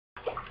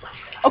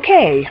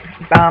Okay,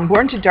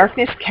 Born to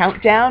Darkness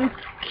Countdown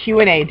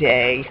Q&A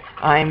Day.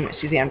 I'm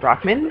Suzanne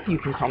Brockmann. You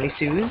can call me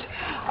Suze.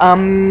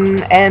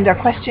 And a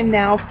question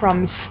now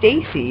from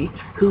Stacey,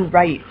 who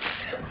writes,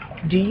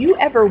 do you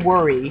ever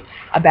worry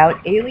about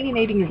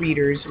alienating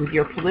readers with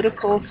your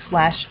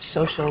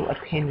political/social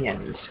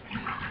opinions?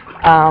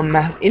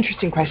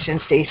 Interesting question,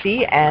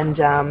 Stacey, and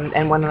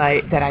one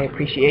that I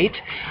appreciate.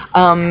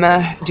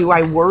 Do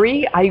I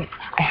worry? I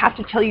have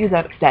to tell you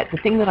that the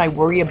thing that I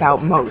worry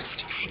about most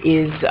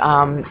is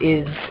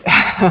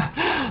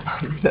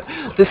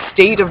the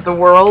state of the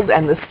world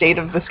and the state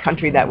of this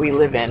country that we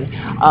live in.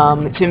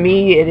 To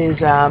me, it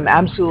is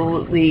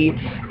absolutely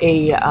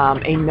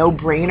a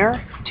no-brainer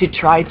to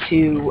try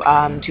to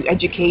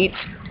educate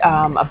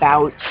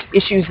about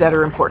issues that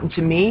are important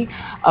to me,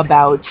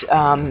 about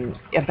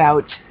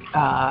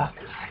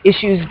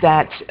issues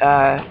that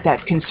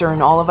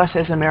concern all of us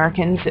as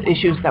Americans,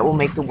 issues that will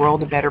make the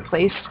world a better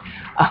place.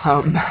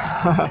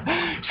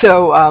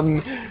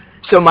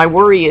 So my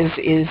worry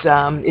is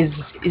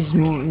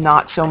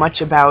not so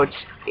much about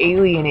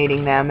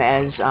alienating them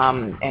as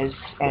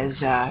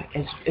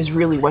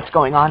really what's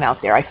going on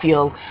out there. I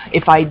feel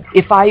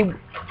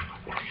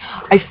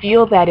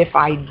that if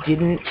I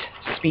didn't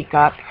speak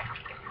up,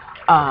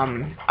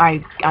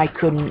 I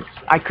couldn't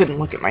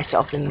look at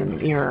myself in the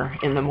mirror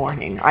in the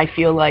morning. I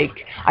feel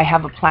like I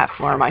have a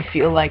platform. I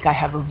feel like I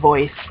have a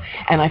voice,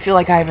 and I feel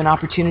like I have an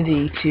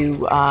opportunity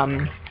to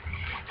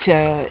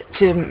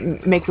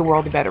make the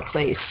world a better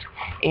place.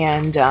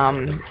 And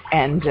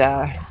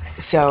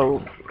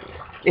so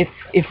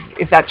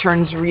if that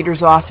turns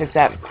readers off, if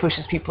that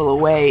pushes people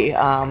away,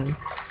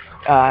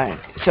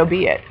 so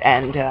be it.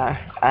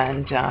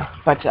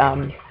 But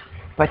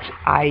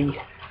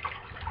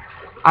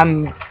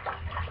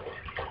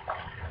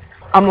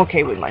I'm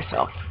okay with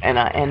myself, and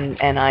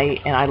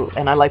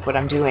I like what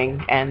I'm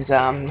doing, and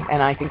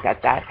I think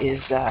that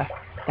is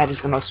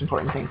the most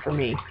important thing for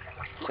me.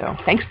 So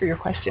thanks for your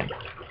question.